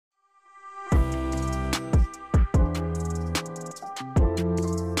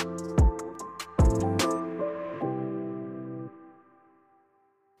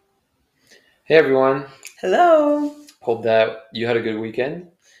Hey everyone, Hello. hope that you had a good weekend.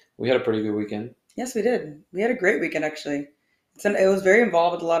 We had a pretty good weekend. Yes, we did. We had a great weekend actually. It was very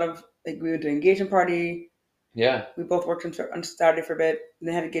involved with a lot of like we went to an engagement party. Yeah, We both worked on Saturday for a bit, and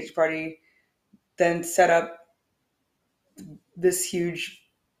then had an engagement party. Then set up this huge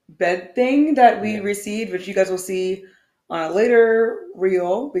bed thing that we yeah, received, which you guys will see on a later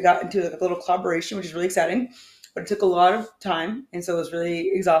reel. We got into like a little collaboration, which is really exciting, but it took a lot of time, and so it was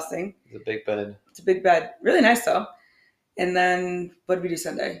really exhausting. it's a big bed. It's a big bed, really nice though. And then what did we do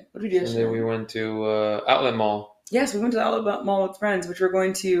Sunday? What did we do Sunday yesterday? we went to Outlet Mall. Yes, we went to the outlet mall with friends, which we're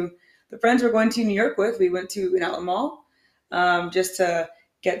going to. The friends we're going to New York with. We went to an outlet mall just to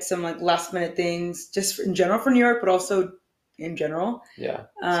get some like last minute things, just in general for New York, but also in general. Yeah,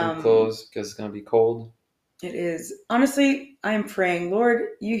 some Um, clothes because it's gonna be cold. it is honestly, I am praying, Lord,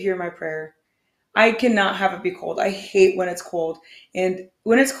 you hear my prayer. I cannot have it be cold. I hate when it's cold, and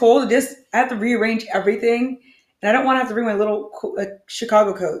when it's cold, just I have to rearrange everything, and I don't want to have to bring my little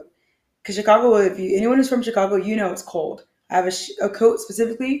Chicago coat. Because Chicago, if you anyone who's from Chicago, you know it's cold. I have a coat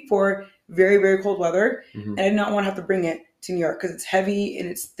specifically for very very cold weather, Hmm. and I did not want to have to bring it to New York because it's heavy and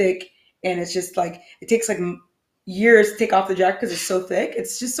it's thick, and it's just like it takes like years to take off the jacket because it's so thick.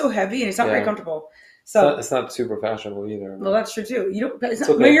 It's just so heavy and it's not very Yeah, comfortable. it's not So, it's not super fashionable either, well, but that's true too. You don't. It's it's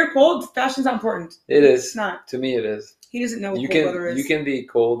not when okay. you're cold. Fashion's not important. It It's is not. to me. It is. He doesn't know what You cold can weather you is. can be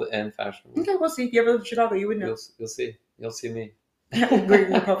cold and fashionable. Okay, we'll see. If you ever live in Chicago, you would know. You'll see. You'll see me.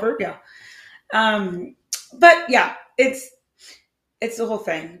 Wearing a puffer, yeah. Um, but yeah, it's the whole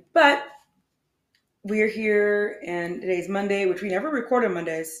thing. But we're here, and today's Monday, which we never record on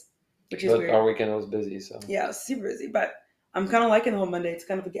Mondays, which is But weird. our weekend was busy, so Yeah, super busy. But I'm kind of liking the whole Monday. It's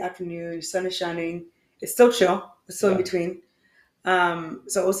kind of like the afternoon, the sun is shining. It's still chill. It's still in yeah, between.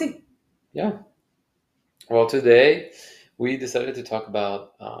 So we'll see. yeah. Well, today we decided to talk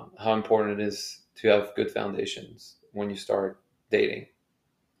about how important it is to have good foundations when you start dating.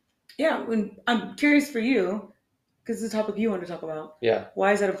 Yeah, when I'm curious for you, because it's a topic you want to talk about. Yeah.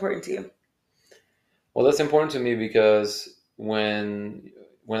 Why is that important to you? Well, that's important to me because when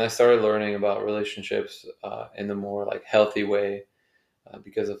I started learning about relationships in a more like healthy way,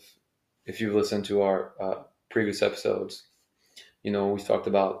 because of if you've listened to our previous episodes, we've talked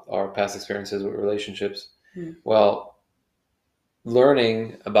about our past experiences with relationships. Hmm. Well,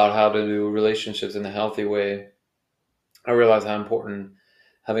 learning about how to do relationships in a healthy way, I realized how important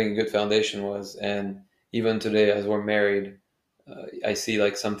having a good foundation was. And even today, as we're married, I see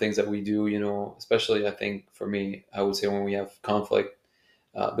like some things that we do, especially I think for me, I would say when we have conflict,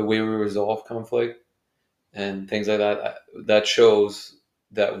 the way we resolve conflict and things like that, that shows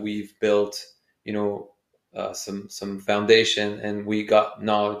that we've built, some foundation and we got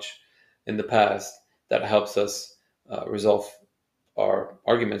knowledge in the past that helps us resolve our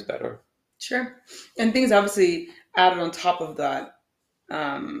arguments better. Sure. And things obviously added on top of that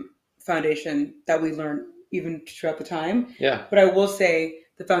foundation that we learn even throughout the time. Yeah. But I will say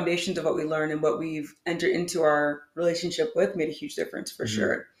the foundations of what we learn and what we've entered into our relationship with made a huge difference for Hmm.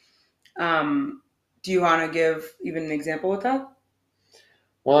 sure. Um, do you want to give even an example with that?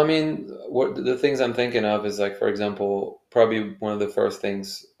 Well, I mean, what the things I'm thinking of is like, for example, probably one of the first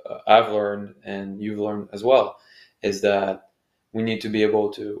things I've learned and you've learned as well is that we need to be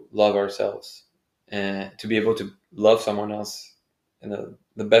able to love ourselves and to be able to love someone else in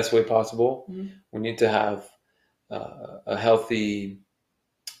the best way possible. Mhm. We need to have a healthy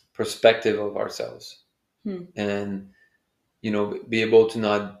perspective of ourselves Hmm. and, be able to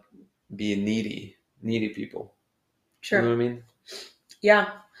not be needy people. You know what Sure. I mean?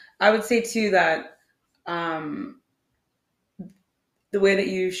 Yeah. I would say too that um, the way that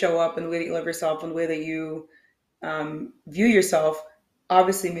you show up and the way that you love yourself and the way that you view yourself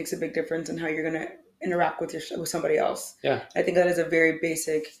obviously makes a big difference in how you're going to interact with somebody else. Yeah. I think that is a very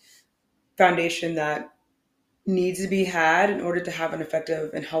basic foundation that needs to be had in order to have an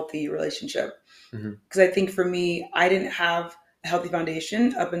effective and healthy relationship. Hmm. Because I think for me, I didn't have a healthy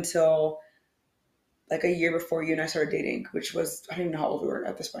foundation up until like a year before you and I started dating, which was, I don't even know how old we were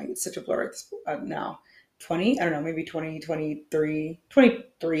at this point. It's such a blur now. 20? I don't know, maybe 20, 23,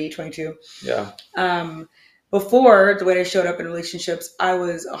 23, 22. Yeah. Um, Before, the way I showed up in relationships, I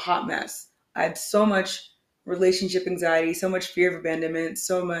was a hot mess. I had so much relationship anxiety, so much fear of abandonment,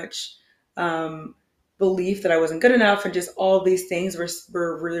 so much um, belief that I wasn't good enough, and just all of these things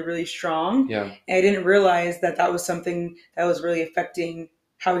were really, really strong. Yeah. And I didn't realize that that was something that was really affecting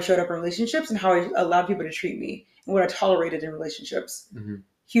how I showed up in relationships and how I allowed people to treat me and what I tolerated in relationships. Hmm.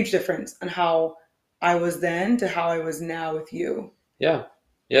 Huge difference on how I was then to how I was now with you. Yeah,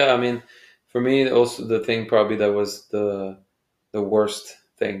 yeah. I mean, for me, also the thing probably that was the worst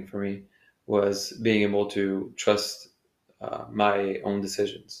thing for me was being able to trust my own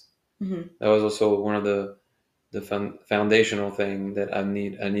decisions. Hmm. That was also one of the foundational thing that I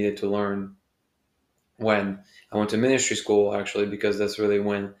needed to learn when I went to ministry school, actually, because that's really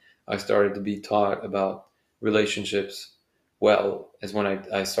when I started to be taught about relationships well, is when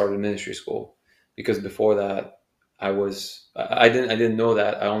I started ministry school. Because before that, I didn't know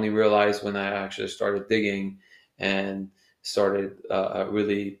that. I only realized when I actually started digging and started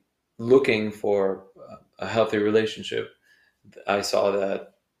really looking for a healthy relationship. I saw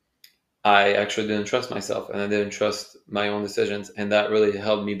that I actually didn't trust myself and I didn't trust my own decisions, and that really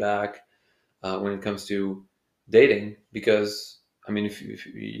held me back when it comes to dating. Because I mean,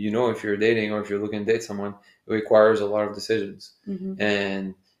 if you're dating or if you're looking to date someone, it requires a lot of decisions. Hmm.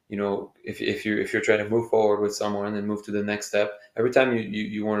 And if you're trying to move forward with someone and move to the next step, every time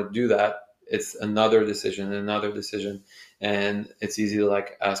you want to do that, it's another decision and another decision, and it's easy to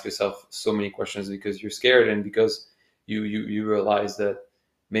like ask yourself so many questions because you're scared, and because you realize that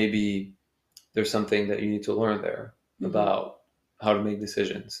maybe there's something that you need to learn there Hmm. about how to make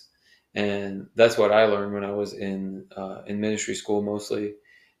decisions. And that's what I learned when I was in ministry school mostly,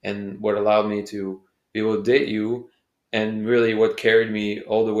 and what allowed me to be able to date you, and really what carried me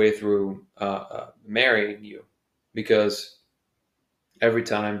all the way through marrying you. Because every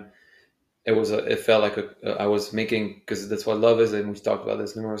time it felt like I was making, because that's what love is, and we've talked about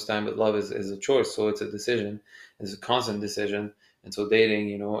this numerous times. But love is a choice, so it's a decision, it's a constant decision. And so dating,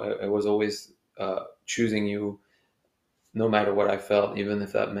 it was always choosing you, no matter what I felt, even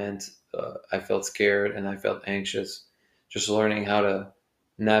if that meant I felt scared and I felt anxious. Just learning how to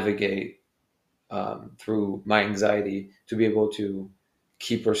navigate through my anxiety to be able to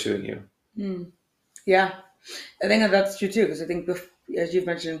keep pursuing you. Mm. Yeah, I think that that's true too. Because I think, as you've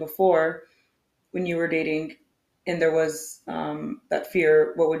mentioned before, when you were dating and there was that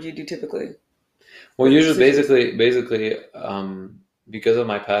fear, what would you do typically Well, with the usually, decisions? because of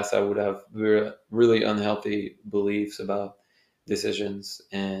my past, I would have really unhealthy beliefs about decisions,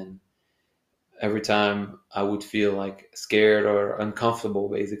 and every time I would feel like scared or uncomfortable,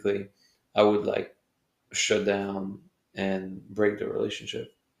 basically, I would like shut down and break the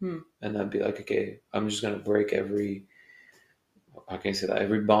relationship. Hmm. And I'd be like, okay, I'm just gonna break every, how can I say that,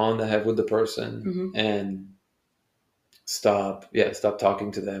 every bond I have with the person, Hmm. and stop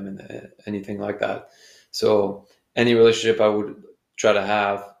talking to them and anything like that. So any relationship I would try to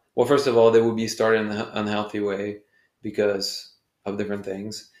have, well, first of all, they would be started in an unhealthy way because of different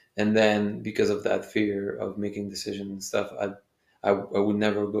things, and then because of that fear of making decisions and stuff, I would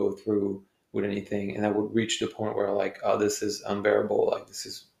never go through with anything, and I would reach the point where like, oh, this is unbearable, like this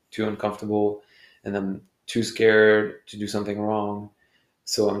is too uncomfortable, and I'm too scared to do something wrong,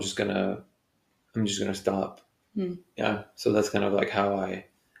 so I'm just gonna stop. Hmm. Yeah, so that's kind of like how I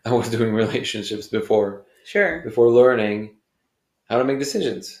was doing relationships Sure. before learning how to make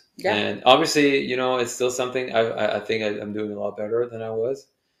decisions. Yeah. And obviously, it's still something I think I'm doing a lot better than I was,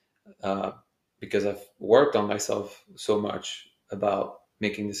 uh, because I've worked on myself so much about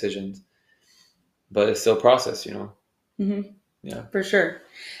making decisions. But it's still a process. Hmm. Yeah. For sure.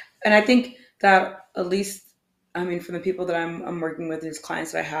 And I think that at least, I mean, from the people that I'm working with, these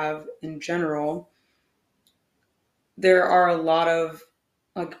clients that I have in general, there are a lot of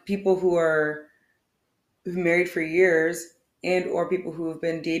like people who've married for years and or people who have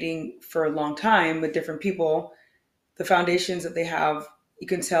been dating for a long time with different people. The foundations that they have, you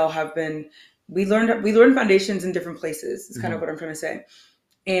can tell, have been we learned foundations in different places. Is kind of Hmm. what I'm trying to say.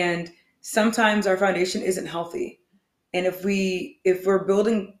 And sometimes our foundation isn't healthy. And if we're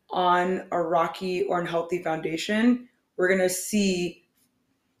building on a rocky or unhealthy foundation, we're going to see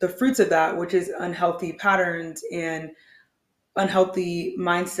the fruits of that, which is unhealthy patterns and unhealthy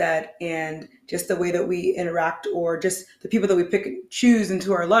mindset and just the way that we interact, or just the people that we pick and choose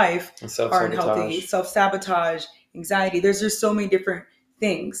into our life And self are unhealthy. sabotage. Self-sabotage, anxiety, there's just so many different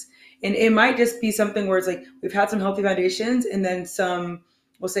things. And it might just be something where it's like we've had some healthy foundations and then some,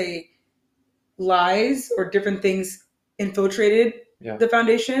 we'll say, lies or different things infiltrated Yeah. the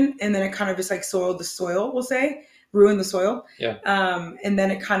foundation, and then it kind of just like soiled the soil, we'll say, ruined the soil. Yeah. And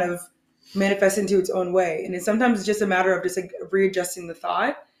then it kind of manifests into its own way. And sometimes it's just a matter of just like readjusting the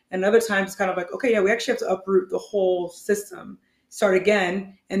thought. And other times it's kind of like, okay, yeah, we actually have to uproot the whole system, start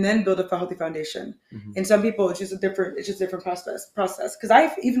again, and then build a healthy foundation. Hmm. And some people, it's just a different process.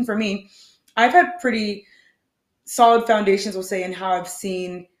 Because even for me, I've had pretty solid foundations, we'll say, in how I've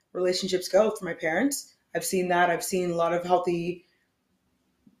seen relationships go for my parents. I've seen that. I've seen a lot of healthy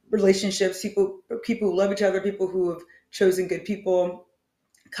relationships, people who love each other, people who have chosen good people,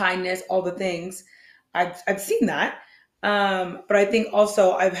 kindness, all the things. I've seen that. But I think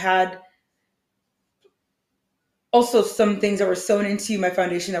also I've had also some things that were sewn into my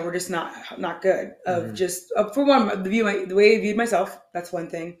foundation that were just not good. Of Hmm. just for one, the way I viewed myself. That's one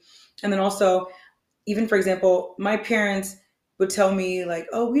thing, and then also even for example, my parents would tell me like,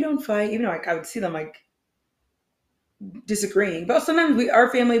 "Oh, we don't fight," even though like, I would see them like disagreeing. But sometimes our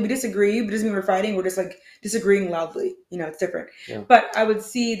family, we disagree, but it doesn't mean we're fighting. We're just like disagreeing loudly. It's different. Yeah, But I would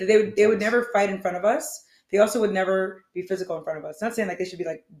see that makes they would sense. never fight in front of us. They also would never be physical in front of us. Not saying like they should be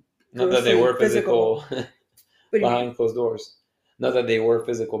like Not that they grossly were physical. physical What do you mean? behind closed doors. Not that they were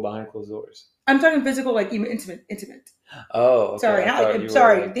physical behind closed doors. I'm talking physical, like even intimate, intimate. Oh, okay. Sorry, I not like thought I'm you were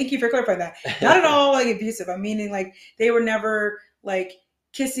sorry. like, Thank you for clarifying that. Not at all like abusive. I'm meaning like they were never like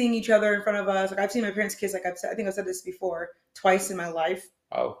kissing each other in front of us. Like I've seen my parents kiss. Like I think I've said this before twice in my life,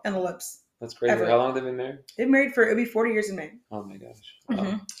 oh, and the lips that's crazy. How ever. long have they been married? They've been married for it'll be 40 years in May. Oh my gosh.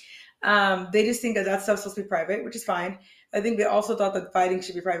 Hmm. Wow. They just think that that stuff's supposed to be private, which is fine. I think they also thought that fighting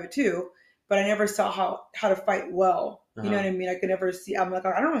should be private too, but I never saw how to fight well. You know Uh-huh. what I mean? I could never see. I'm like,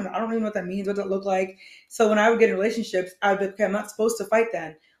 I don't even know what that means. What does it look like? So when I would get in relationships, I would be, okay, I'm not supposed to fight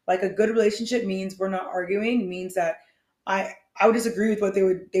then. Like a good relationship means we're not arguing. Means that I would disagree with what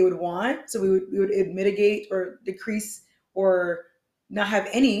they would want. So we would mitigate or decrease or not have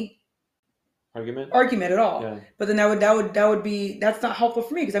any Argument? argument at all. Yeah. But then that would be that's not helpful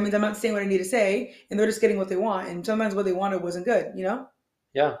for me because that means I'm not saying what I need to say, and they're just getting what they want. And sometimes what they wanted wasn't good.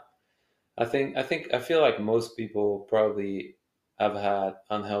 Yeah. I feel like most people probably have had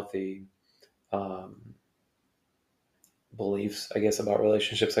unhealthy um, beliefs, I guess, about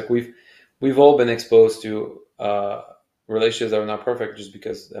relationships. Like we've all been exposed to relationships that are not perfect, just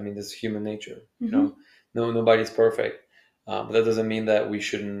because I mean this is human nature. Hmm. No, nobody's perfect, but that doesn't mean that we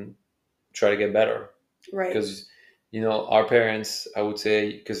shouldn't try to get better. Right. Because our parents, I would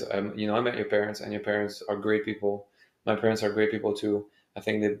say, because I met your parents, and your parents are great people. My parents are great people too. I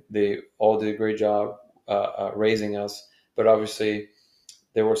think they all did a great job raising us, but obviously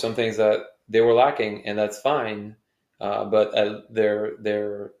there were some things that they were lacking, and that's fine. But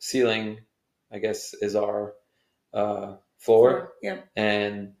their ceiling, I guess, is our floor, Yeah.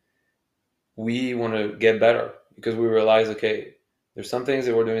 and we want to get better because we realize, okay, there's some things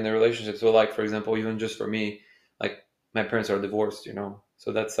that we're doing in the relationship. So, like for example, even just for me, like my parents are divorced,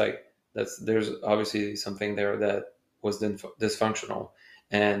 so that's like there's obviously something there that was dysfunctional,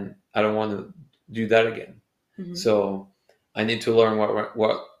 and I don't want to do that again. Hmm. So I need to learn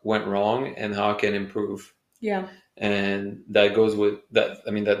what went wrong and how I can improve. Yeah. And that goes with that.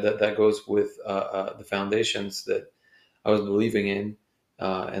 I mean that goes with the foundations that I was believing in,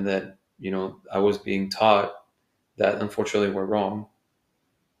 and that I was being taught that unfortunately were wrong.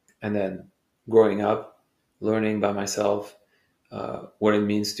 And then growing up, learning by myself what it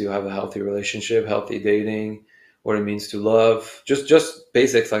means to have a healthy relationship, healthy dating, what it means to love, just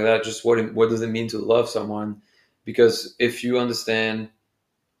basics like that. Just what does it mean to love someone? Because if you understand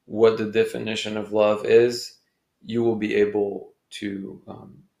what the definition of love is, you will be able to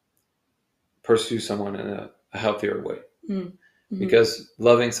pursue someone in a healthier way. Mm-hmm. Because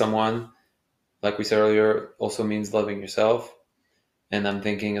loving someone, like we said earlier, also means loving yourself. And I'm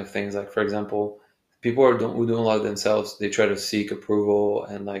thinking of things like, for example, people who don't love themselves, they try to seek approval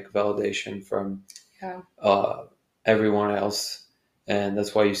and like validation from Yeah. uh, everyone else. And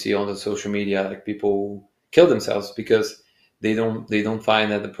that's why you see on the social media, like people kill themselves because they don't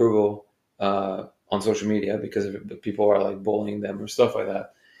find that approval on social media because people are like bullying them or stuff like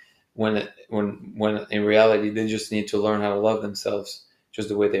that. When in reality they just need to learn how to love themselves just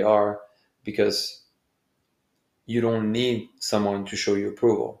the way they are, because you don't need someone to show you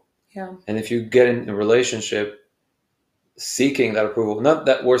approval. Yeah. And if you get in a relationship seeking that approval, not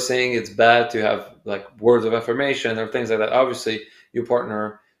that we're saying it's bad to have like words of affirmation or things like that. Obviously, your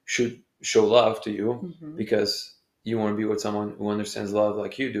partner should show love to you Hmm. because you want to be with someone who understands love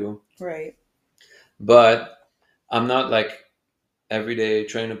like you do. Right. But I'm not like every day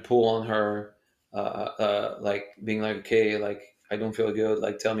trying to pull on her, like being like, okay, like I don't feel good.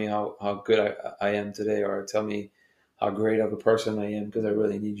 Like tell me how good I am today, or tell me how great of a person I am, because I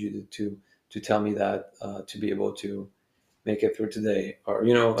really need you to tell me that to be able to make it through today, or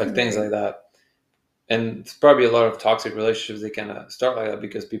like things Right. like that. And it's probably a lot of toxic relationships. They kind of start like that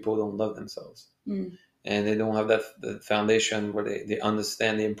because people don't love themselves Mm. and they don't have that the foundation where they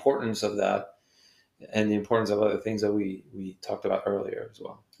understand the importance of that and the importance of other things that we talked about earlier as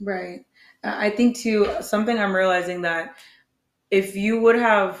well. Right. I think too, something I'm realizing that if you would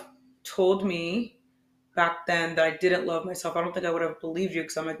have told me back then that I didn't love myself, I don't think I would have believed you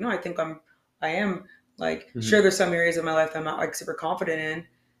because I'm like, no, I am like, sure, Hmm. there's some areas of my life that I'm not like super confident in,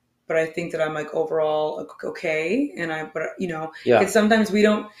 but I think that I'm like overall okay. And but Yeah. it's sometimes we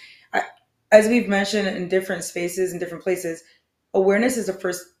don't, as we've mentioned in different spaces and different places, awareness is the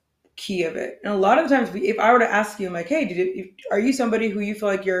first key of it. And a lot of times, if I were to ask you, I'm like, hey, are you somebody who you feel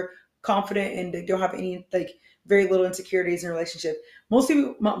like you're confident and don't have any, like, very little insecurities in a relationship? Most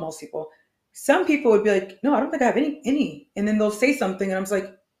people, not most people, some people would be like, no, I don't think I have any. And then they'll say something, and I'm just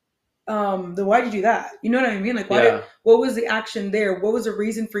like, then why'd you do that? You know what I mean? Like, Yeah. what was the action there? What was the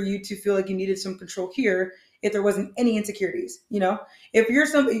reason for you to feel like you needed some control here if there wasn't any insecurities? You know, if you're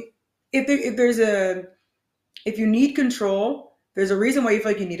somebody, if there's a, if you need control, there's a reason why you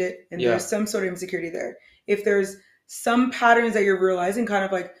feel like you need it, and Yeah. there's some sort of insecurity there. If there's some patterns that you're realizing, kind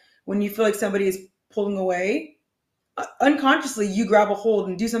of like when you feel like somebody is pulling away, unconsciously you grab a hold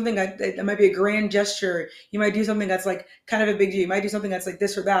and do something that might be a grand gesture. You might do something that's like kind of a big deal. You might do something that's like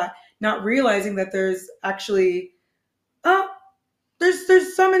this or that, not realizing that there's actually uh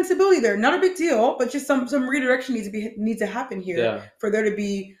there's some instability there. Not a big deal, but just some redirection needs to happen here Yeah. for there to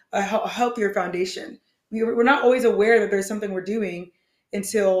be a healthier foundation. We're not always aware that there's something we're doing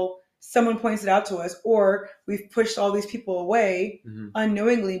until someone points it out to us, or we've pushed all these people away Hmm.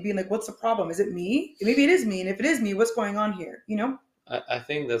 unknowingly, being like, what's the problem? Is it me? Maybe it is me. And if it is me, what's going on here? You know? I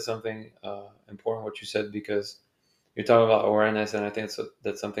think that's something important what you said, because you're talking about awareness, and I think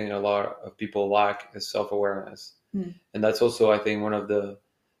that's something a lot of people lack, is self-awareness. Hmm. And that's also, I think, one of the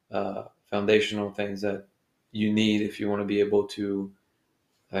foundational things that you need if you want to be able to,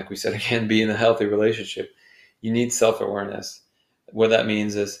 like we said again, be in a healthy relationship. You need self-awareness. What that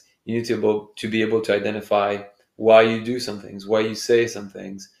means is you need to be able to identify why you do some things, why you say some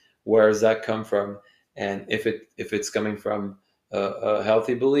things, where does that come from, and if it's coming from a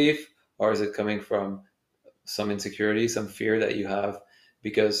healthy belief, or is it coming from some insecurity, some fear that you have.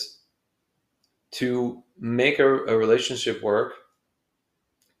 Because to make a relationship work,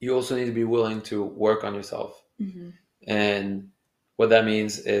 you also need to be willing to work on yourself. Mm-hmm. And what that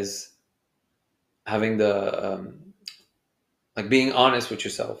means is having the like being honest with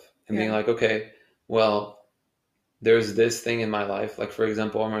yourself and being Yeah. like, okay, well, there's this thing in my life. Like, for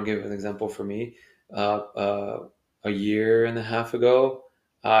example, I'm gonna give an example for me. A year and a half ago,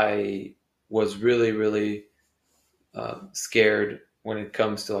 I was really, really scared when it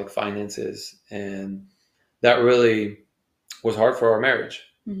comes to like finances, and that really was hard for our marriage.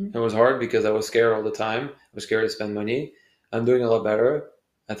 Mm-hmm. It was hard because I was scared all the time. I was scared to spend money. I'm doing a lot better.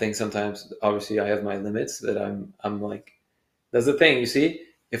 I think sometimes, obviously, I have my limits that I'm like, that's the thing. You see,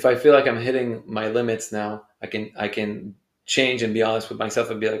 if I feel like I'm hitting my limits now, I can change and be honest with myself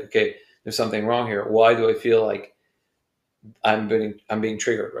and be like, okay, there's something wrong here. Why do I feel like I'm being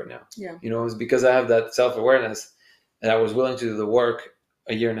triggered right now? Yeah. You know, it's because I have that self awareness, and I was willing to do the work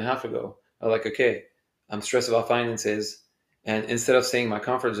a year and a half ago. I was like, okay, I'm stressed about finances, and instead of staying in my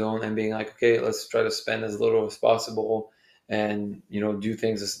comfort zone and being like, okay, let's try to spend as little as possible, and do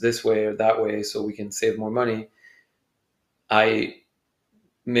things this way or that way so we can save more money, I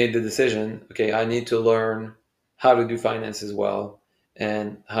made the decision, okay, I need to learn how to do finances well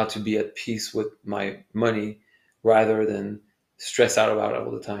and how to be at peace with my money rather than stress out about it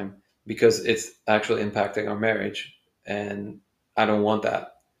all the time, because it's actually impacting our marriage, and I don't want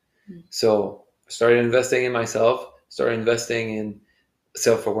that. Mm. So I started investing in myself, started investing in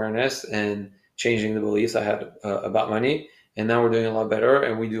self-awareness and changing the beliefs I had about money. And now we're doing a lot better,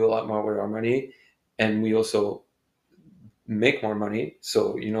 and we do a lot more with our money, and we also make more money.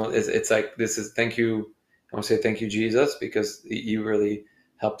 So it's like, this is, thank you. I want to say thank you, Jesus, because you really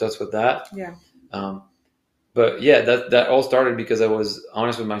helped us with that. Yeah. Um, but yeah, that all started because I was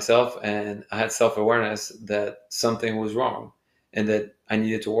honest with myself, and I had self-awareness that something was wrong and that I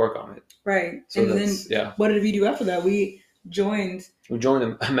needed to work on it. Right. So And then that's, yeah. what did we do after that? We joined joined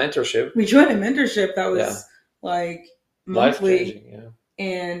a mentorship. we joined a mentorship that was Yeah. like Life monthly, changing. Yeah.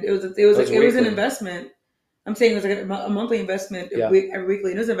 and it was an weekly. investment. I'm saying it was like a monthly investment Yeah. every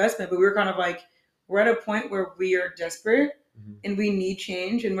weekly. And it was an investment, but we were kind of like, we're at a point where we are desperate Mhm. and we need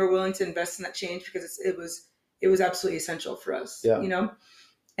change, and we're willing to invest in that change because it was absolutely essential for us. Yeah. You know,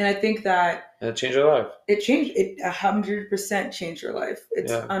 and I think that And it changed our life. it changed it 100% changed your life.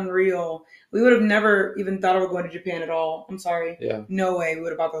 It's Yeah. unreal. We would have never even thought of going to Japan at all. I'm sorry. Yeah. No way we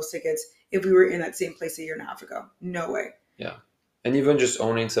would have bought those tickets if we were in that same place a year and a half ago. No way. Yeah. And even just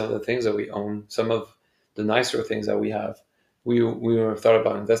owning some of the things that we own, some of the nicer things that we have, we would have thought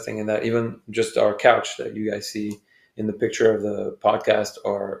about investing in that. Even just our couch that you guys see in the picture of the podcast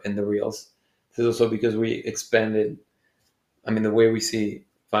or in the reels. This is also because we expanded. I mean, the way we see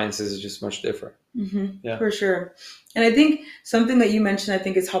finances is just much different. Mm-hmm. Yeah. For sure. And I think something that you mentioned, I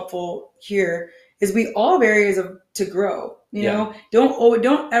think is helpful here, is we all have areas to grow. You know,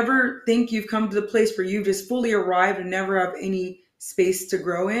 don't ever think you've come to the place where you've just fully arrived and never have any space to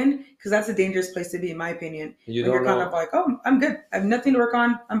grow in, because that's a dangerous place to be, in my opinion. You When don't you're kind know. of like, oh, I'm good. I have nothing to work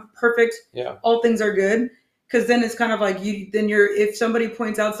on. I'm perfect. Yeah. All things are good. Because then it's kind of like if somebody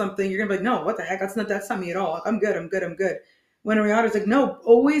points out something, you're gonna be like, no, what the heck? That's not me at all. I'm good. I'm good. I'm good. When in reality, it's like, no,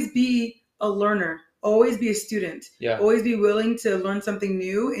 always be a learner. Always be a student. Yeah. Always be willing to learn something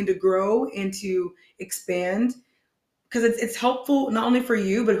new and to grow and to expand, because it's helpful not only for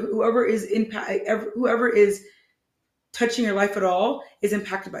you, but whoever is touching your life at all is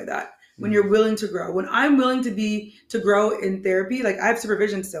impacted by that. When you're willing to grow, when I'm willing to grow in therapy, like I have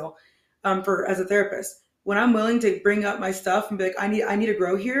supervision still, for as a therapist. When I'm willing to bring up my stuff and be like, I need to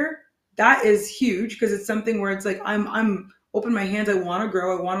grow here, that is huge, because it's something where it's like I'm open my hands. I want to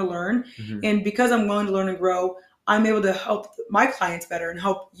grow. I want to learn, and because I'm willing to learn and grow, I'm able to help my clients better and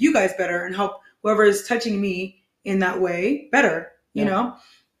help you guys better and help whoever is touching me in that way better. You know,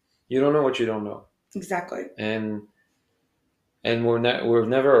 you don't know what you don't know. exactly. And we've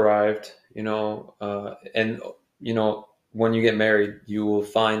never arrived, and when you get married, you will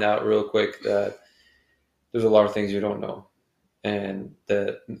find out real quick that there's a lot of things you don't know, and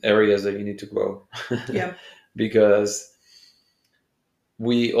the areas that you need to grow. Yeah. Because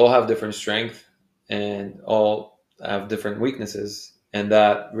we all have different strengths and all have different weaknesses, and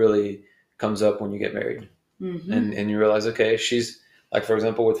that really comes up when you get married. And you realize, okay, she's like, for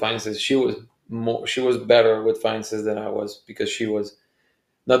example, with finances, she was better with finances than I was, because she was,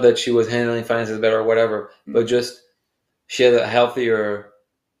 not that she was handling finances better or whatever, but just she had a healthier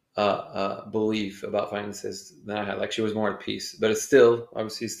belief about finances than I had. Like, she was more at peace, but it's still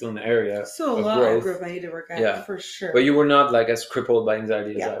obviously still an area So a of lot growth. of growth I need to work at, Yeah, for sure. but you were not like as crippled by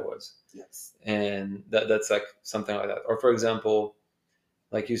anxiety as Yeah. I was. Yes. And that's like something like that. Or for example,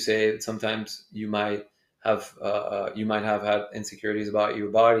 like you say, sometimes you might have had insecurities about your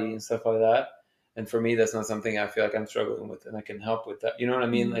body and stuff like that. And for me, that's not something I feel like I'm struggling with, and I can help with that. You know what I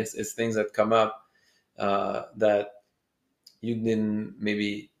mean? It's things that come up that you didn't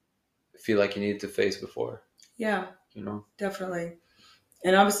maybe feel like you needed to face before. Yeah. You know? Definitely.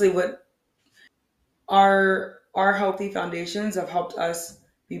 And obviously, what our healthy foundations have helped us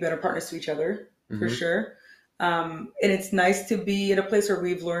be better partners to each other, for sure. And it's nice to be at a place where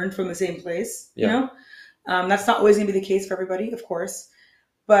we've learned from the same place. Yeah. You know, that's not always going to be the case for everybody, of course.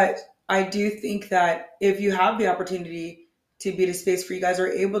 But I do think that if you have the opportunity to be at a space where you guys are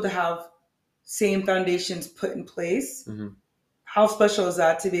able to have same foundations put in place, how special is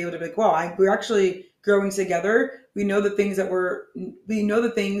that to be able to be like, wow, we're actually growing together. We know the things that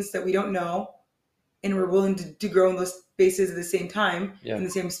we don't know, and we're willing to grow in those spaces at the same time, in the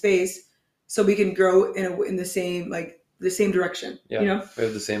same space, so we can grow in the same direction. Yeah. You know, we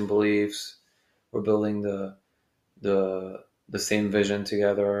have the same beliefs. We're building the same vision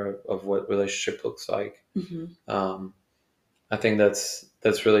together of what relationship looks like. I think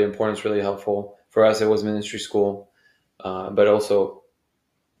that's really important. It's really helpful. For us, it was ministry school, but also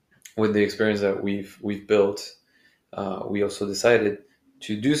with the experience that we've built, we also decided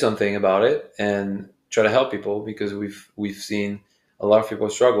to do something about it and try to help people, because we've seen a lot of people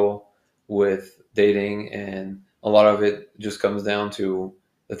struggle with dating, and a lot of it just comes down to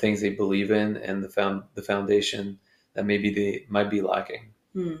the things they believe in and the foundation that maybe they might be lacking.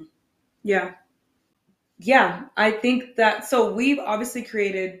 Yeah, I think that, so we've obviously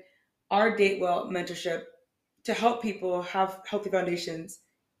created our Date Well mentorship to help people have healthy foundations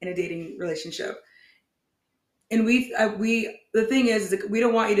in a dating relationship. And the thing is that we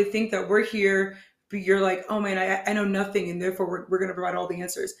don't want you to think that we're here, but you're like, oh man, I know nothing, and therefore we're going to provide all the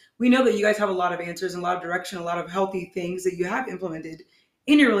answers. We know that you guys have a lot of answers and a lot of direction, a lot of healthy things that you have implemented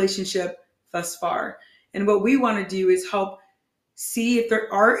in your relationship thus far. And what we want to do is help see if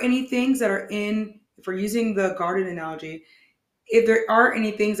there are any things that are if we're using the garden analogy, if there are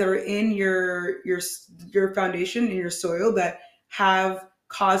any things that are in your foundation, in your soil, that have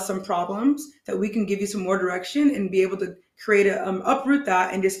caused some problems, that we can give you some more direction and be able to create uproot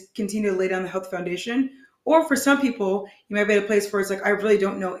that and just continue to lay down the health foundation. Or for some people, you might be at a place where it's like, I really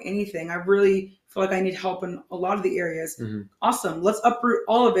don't know anything. I really feel like I need help in a lot of the areas. Awesome. Let's uproot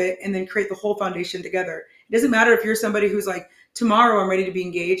all of it and then create the whole foundation together. It doesn't matter if you're somebody who's like, tomorrow I'm ready to be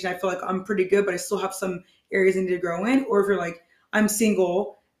engaged and I feel like I'm pretty good, but I still have some areas I need to grow in. Or if you're like, I'm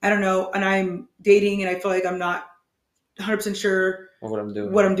single, I don't know, and I'm dating and I feel like I'm not 100% sure what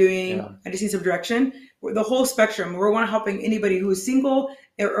I'm doing. Yeah. I just need some direction. The whole spectrum. We're one helping anybody who is single,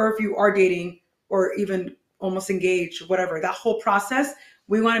 or if you are dating, or even almost engaged, whatever. That whole process,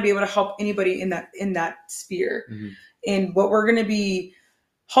 we want to be able to help anybody in that sphere. And what we're going to be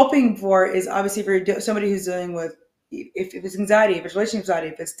helping for is, obviously, if you're somebody who's dealing with, if it's anxiety, if it's relationship anxiety,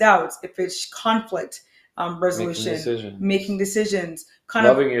 if it's doubts, if it's conflict, Making resolution, making decisions, decisions, kind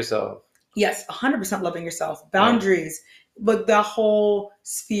of, loving yourself. yes, 100% loving yourself, Yeah. boundaries, but the whole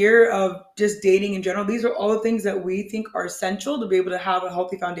sphere of just dating in general. These are all the things that we think are essential to be able to have a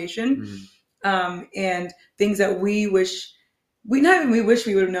healthy foundation, Mhm. and things that we wish we not even we wish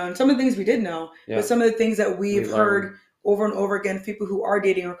we would have known. Some of the things we did know, but Yeah. some of the things that We we've learn. heard over and over again, people who are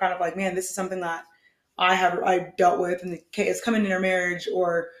dating are kind of like, man, this is something that I dealt with, and it's coming in our marriage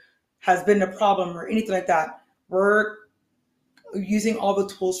or has been a problem or anything like that. We're using all the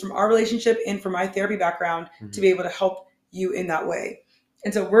tools from our relationship and from my therapy background to Mhm. be able to help you in that way.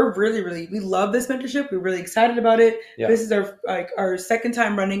 And so we're really, really, we love this mentorship. We're really excited about it. Yeah. This is our second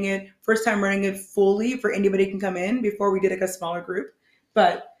time running it, first time running it fully for anybody can come in. Before we did like a smaller group,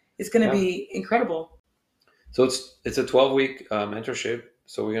 but it's going to Yeah. be incredible. So it's a 12-week mentorship.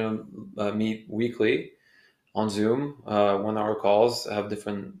 So we're gonna meet weekly on Zoom, 1 hour calls, have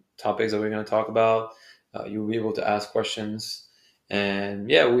different topics that we're gonna talk about. You'll be able to ask questions,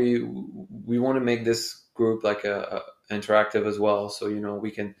 and yeah, we want to make this group like a interactive as well. So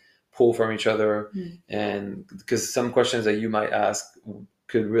we can pull from each other, Mm. and because some questions that you might ask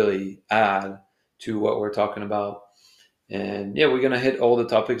could really add to what we're talking about. And yeah, we're gonna hit all the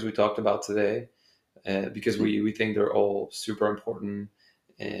topics we talked about today because we think they're all super important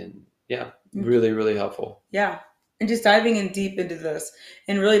and yeah, really, really helpful. Yeah. And just diving in deep into this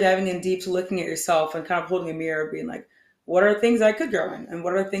and really diving in deep to looking at yourself and kind of holding a mirror, being like, what are things I could grow in? And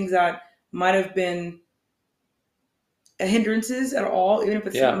what are things that might have been hindrances at all, even if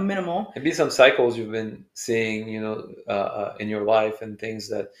it's Yeah, minimal? maybe some cycles you've been seeing, in your life and things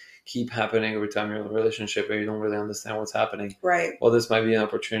that keep happening every time you're in a relationship and you don't really understand what's happening. Right. Well, this might be an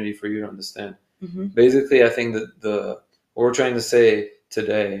opportunity for you to understand. Mm-hmm. Basically, I think that what we're trying to say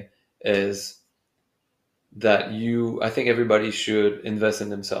today is that I think everybody should invest in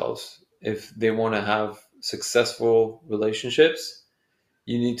themselves. If they want to have successful relationships,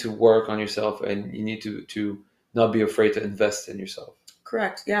 you need to work on yourself and you need to not be afraid to invest in yourself.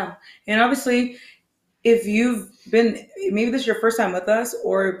 Correct. Yeah. And obviously, if you've been, maybe this is your first time with us,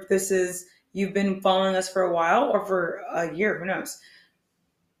 or if this is, you've been following us for a while or for a year, who knows?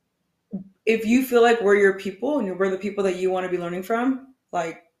 If you feel like we're your people and we're the people that you want to be learning from,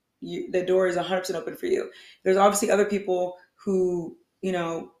 like the door is 100% open for you. There's obviously other people who,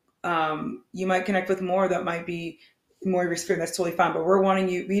 you might connect with more that might be more of your spirit. That's totally fine. But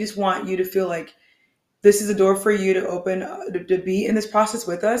we just want you to feel like this is a door for you to open, to be in this process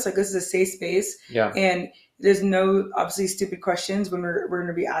with us. Like this is a safe space. Yeah. And there's no obviously stupid questions when we're going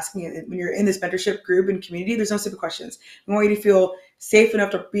to be asking it. When you're in this mentorship group and community, there's no stupid questions. We want you to feel safe enough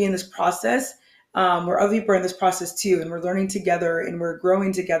to be in this process, where other people are in this process too, and we're learning together and we're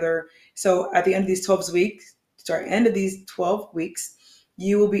growing together. So at the end of these 12 weeks,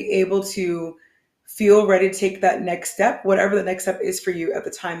 you will be able to feel ready to take that next step, whatever the next step is for you at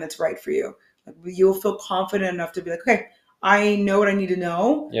the time that's right for you. You'll feel confident enough to be like, okay, I know what I need to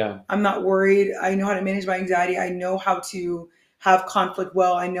know. Yeah. I'm not worried. I know how to manage my anxiety. I know how to have conflict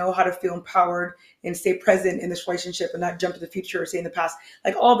well. I know how to feel empowered and stay present in this relationship and not jump to the future or stay in the past.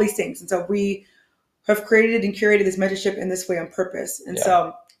 Like all these things. And so we have created and curated this mentorship in this way on purpose. And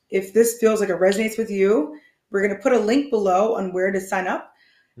so if this feels like it resonates with you, we're going to put a link below on where to sign up.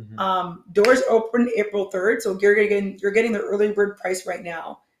 Mm-hmm. Doors open April 3rd. So you're getting the early bird price right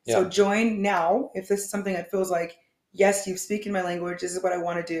now. So join now if this is something that feels like, yes, you speak in my language. This is what I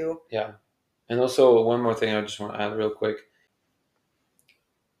want to do. Yeah. And also one more thing I just want to add real quick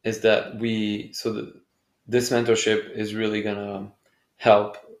is that this mentorship is really going to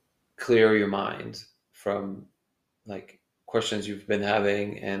help clear your mind from like questions you've been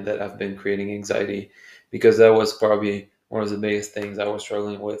having and that have been creating anxiety, because that was probably one of the biggest things I was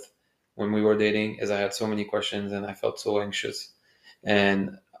struggling with when we were dating is I had so many questions and I felt so anxious.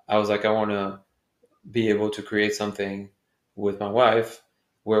 And I was like, I want to be able to create something with my wife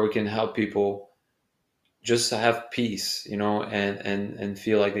where we can help people just have peace, and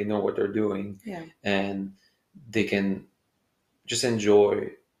feel like they know what they're doing. Yeah. And they can just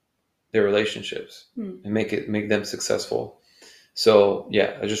enjoy their relationships and make them successful. So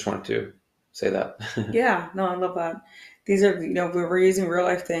yeah, I just wanted to say that. Yeah, no, I love that. These are, we're using real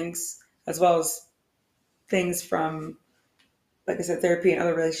life things as well as things from, like I said, therapy and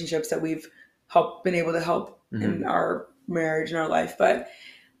other relationships that we've been able to help in our marriage and our life. But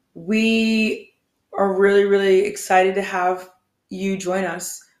we are really, really excited to have you join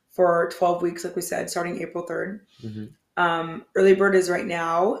us for 12 weeks, like we said, starting April 3rd. Early bird is right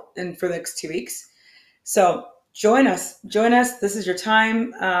now and for the next 2 weeks. So join us. This is your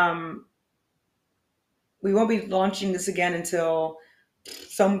time. We won't be launching this again until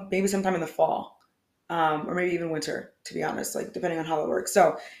maybe sometime in the fall. or maybe even winter, to be honest, like depending on how it works.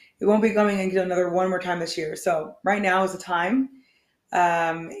 So it won't be coming again another one more time this year. So right now is the time.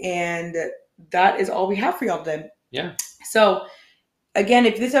 And that is all we have for y'all then. Yeah. So again,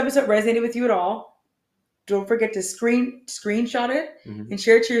 if this episode resonated with you at all, don't forget to screenshot it and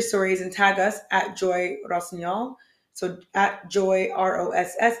share it to your stories and tag us at Joy Rossignol. So at Joy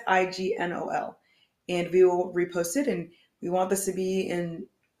Rossignol. And we will repost it. And we want this to be in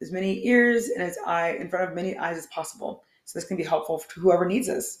as many ears and in front of many eyes as possible. So this can be helpful to whoever needs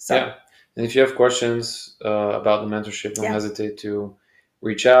this. So yeah. And if you have questions about the mentorship, don't hesitate to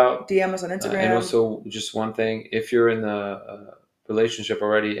reach out. DM us on Instagram. And also, just one thing, if you're in a relationship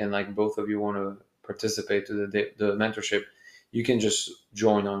already and like both of you want to participate to the mentorship, you can just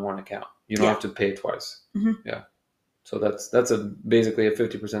join on one account. You don't have to pay twice. Yeah. So that's basically a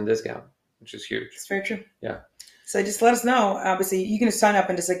 50% discount, which is huge. It's very true. Yeah. So just let us know. Obviously, you can just sign up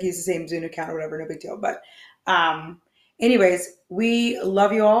and just like use the same Zoom account or whatever. No big deal. But anyways, we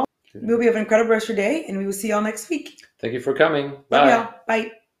love you all. We hope you have an incredible rest of your day, and we will see y'all next week. Thank you for coming. Bye. Love y'all.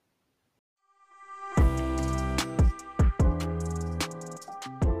 Bye.